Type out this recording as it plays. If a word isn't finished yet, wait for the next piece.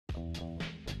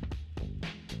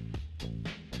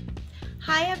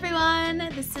Hi everyone,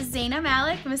 this is Zena,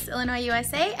 Malak, Miss Illinois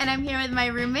USA, and I'm here with my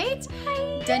roommate,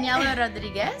 Daniela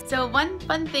Rodriguez. So one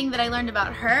fun thing that I learned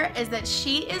about her is that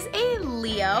she is a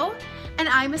Leo, and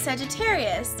I'm a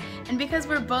Sagittarius. And because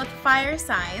we're both fire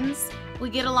signs,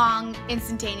 we get along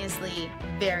instantaneously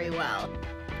very well.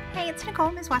 Hey, it's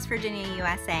Nichole, Miss West Virginia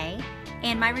USA,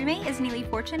 and my roommate is Neely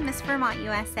Fortune, Miss Vermont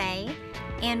USA.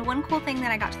 And one cool thing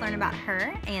that I got to learn about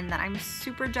her, and that I'm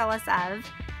super jealous of,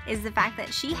 is the fact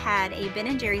that she had a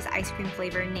Ben & Jerry's ice cream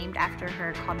flavor named after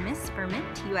her called Miss Ferment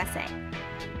USA.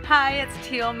 Hi, it's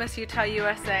Teale, Miss Utah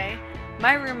USA.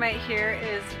 My roommate here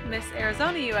is Miss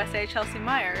Arizona USA, Chelsea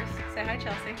Myers. Say hi,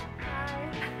 Chelsea.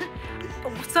 Hi.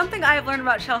 Something I've learned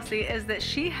about Chelsea is that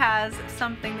she has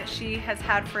something that she has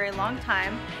had for a long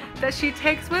time that she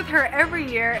takes with her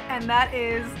every year, and that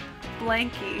is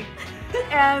blankie.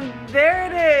 And there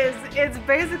it is. It's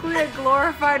basically a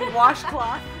glorified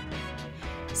washcloth.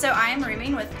 So I am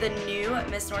rooming with the new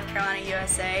Miss North Carolina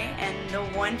USA, and the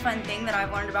one fun thing that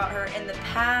I've learned about her in the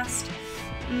past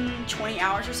 20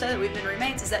 hours or so that we've been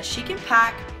roommates is that she can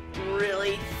pack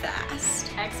really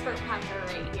fast. Expert packer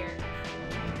right here.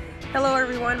 Hello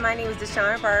everyone, my name is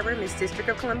Deshauna Barber, Miss District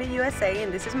of Columbia USA,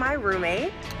 and this is my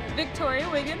roommate. Victoria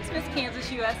Wiggins, Miss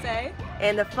Kansas USA.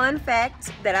 And the fun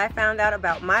fact that I found out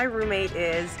about my roommate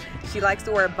is she likes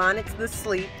to wear bonnets to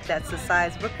sleep that's the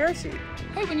size of a parachute.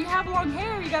 Hey, when you have long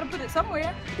hair, you gotta put it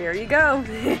somewhere. There you go.